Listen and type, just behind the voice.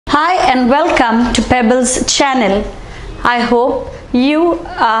Hi and welcome to Pebbles channel. I hope you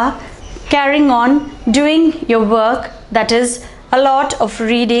are carrying on doing your work, that is a lot of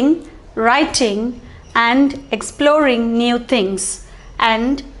reading, writing and exploring new things.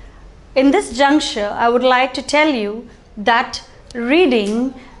 And in this juncture, I would like to tell you that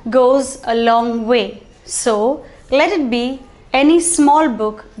reading goes a long way. So let it be any small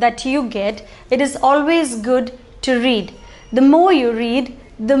book that you get, it is always good to read. The more you read,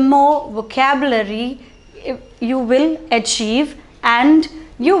 the more vocabulary you will achieve and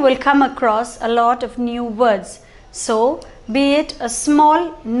you will come across a lot of new words. So be it a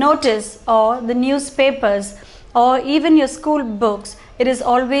small notice or the newspapers or even your school books, it is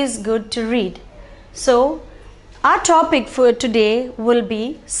always good to read. So our topic for today will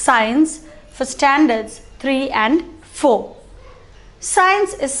be science for standards 3 and 4.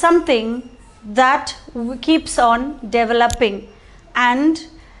 Science is something that keeps on developing, and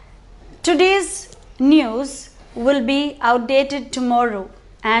today's news will be outdated tomorrow,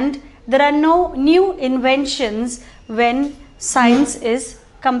 and there are no new inventions when science is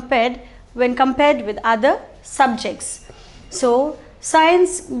compared with other subjects. So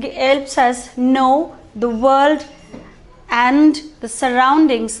science helps us know the world and the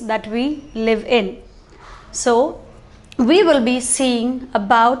surroundings that we live in. So we will be seeing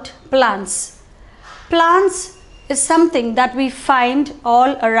about plants. Plants is something that we find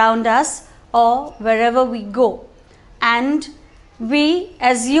all around us or wherever we go, and we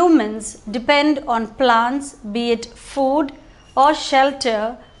as humans depend on plants, be it food or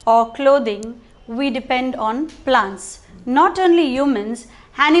shelter or clothing. We depend on plants. Not only humans,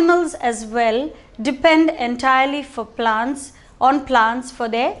 animals as well depend entirely on plants for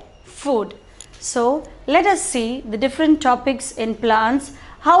their food. So let us see the different topics in plants,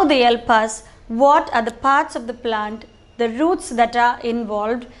 how they help us, what are the parts of the plant, the roots that are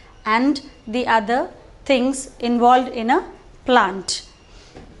involved and the other things involved in a plant.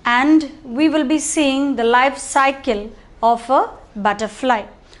 And we will be seeing the life cycle of a butterfly.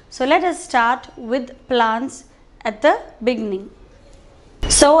 So let us start with plants at the beginning.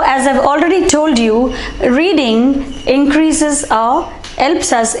 So as I've already told you, reading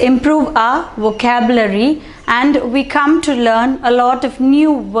helps us improve our vocabulary, and we come to learn a lot of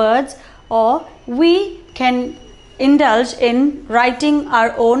new words, or we can indulge in writing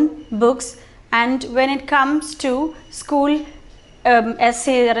our own books. And when it comes to school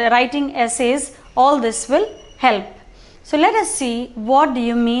writing essays, all this will help. So let us see, what do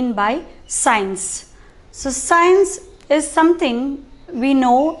you mean by science? So science is something we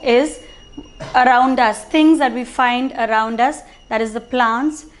know is around us, things that we find around us, that is the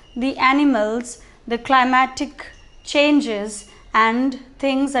plants, the animals, the climatic changes and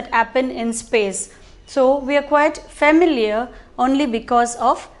things that happen in space. So we are quite familiar only because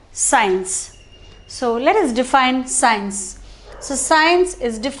of science. So let us define science. So science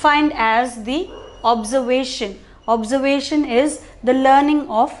is defined as the observation. Observation is the learning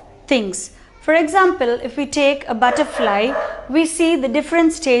of things. For example, if we take a butterfly, we see the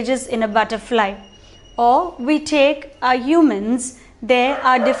different stages in a butterfly. Or we take our humans, there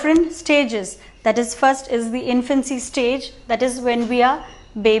are different stages. That is, first is the infancy stage, that is when we are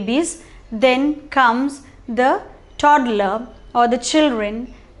babies. Then comes the toddler or the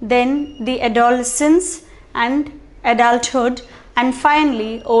children, then the adolescence and adulthood, and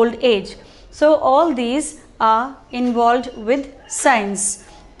finally old age. So all these are involved with science.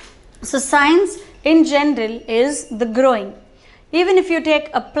 So science in general is the growing. Even if you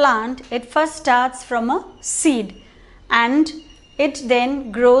take a plant, it first starts from a seed and it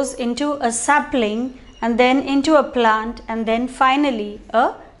then grows into a sapling and then into a plant and then finally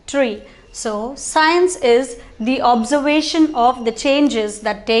a tree. So science is the observation of the changes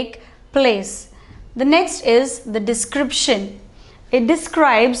that take place. The next is the description. It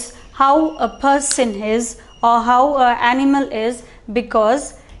describes how a person is or how an animal is,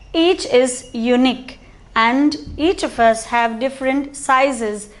 because each is unique and each of us have different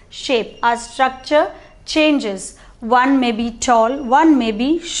sizes, shape. Our structure changes. One may be tall, one may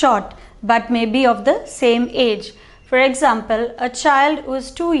be short, but may be of the same age. For example, a child who is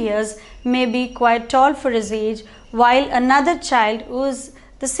 2 years may be quite tall for his age, while another child who is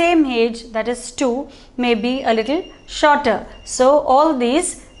the same age, that is 2, may be a little shorter. So all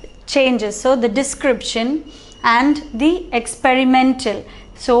these changes. So the description and the experimental.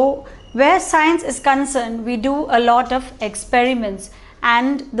 So where science is concerned, we do a lot of experiments,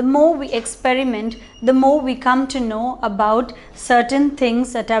 and the more we experiment, the more we come to know about certain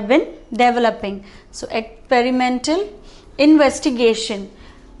things that have been developing. So experimental, investigation.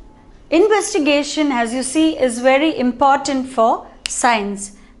 Investigation, as you see, is very important for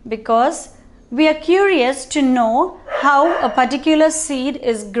science. because we are curious to know how a particular seed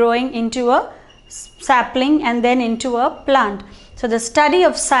is growing into a sapling and then into a plant. So the study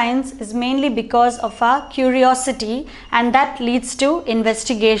of science is mainly because of our curiosity, and that leads to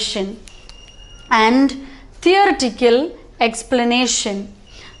investigation and theoretical explanation.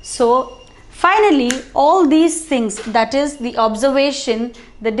 So finally, all these things, that is the observation,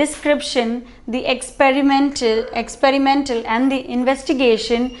 the description, the experimental and the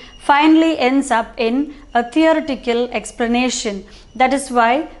investigation, finally ends up in a theoretical explanation. That is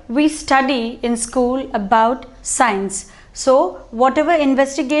why we study in school about science. So whatever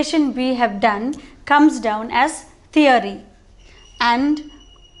investigation we have done comes down as theory and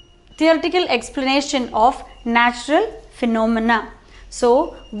theoretical explanation of natural phenomena.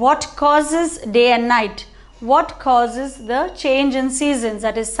 So what causes day and night? What causes the change in seasons,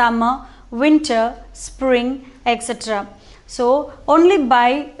 that is summer, winter, spring, etc. So only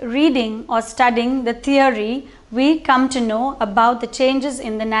by reading or studying the theory we come to know about the changes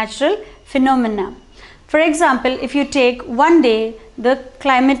in the natural phenomena. For example, if you take one day the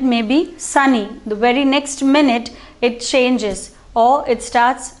climate may be sunny, the very next minute it changes or it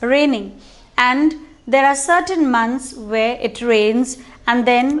starts raining, and there are certain months where it rains and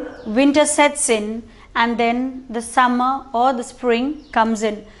then winter sets in and then the summer or the spring comes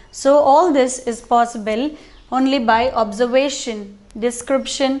in. So all this is possible only by observation,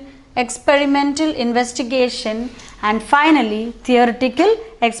 description, experimental investigation and finally theoretical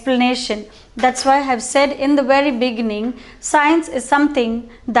explanation. That's why I have said in the very beginning, science is something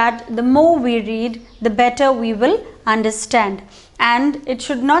that the more we read, the better we will understand. And it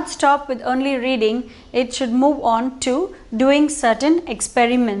should not stop with only reading, it should move on to doing certain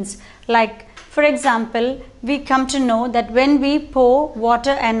experiments. Like for example, we come to know that when we pour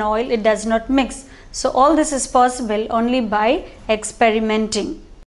water and oil, it does not mix. So all this is possible only by experimenting.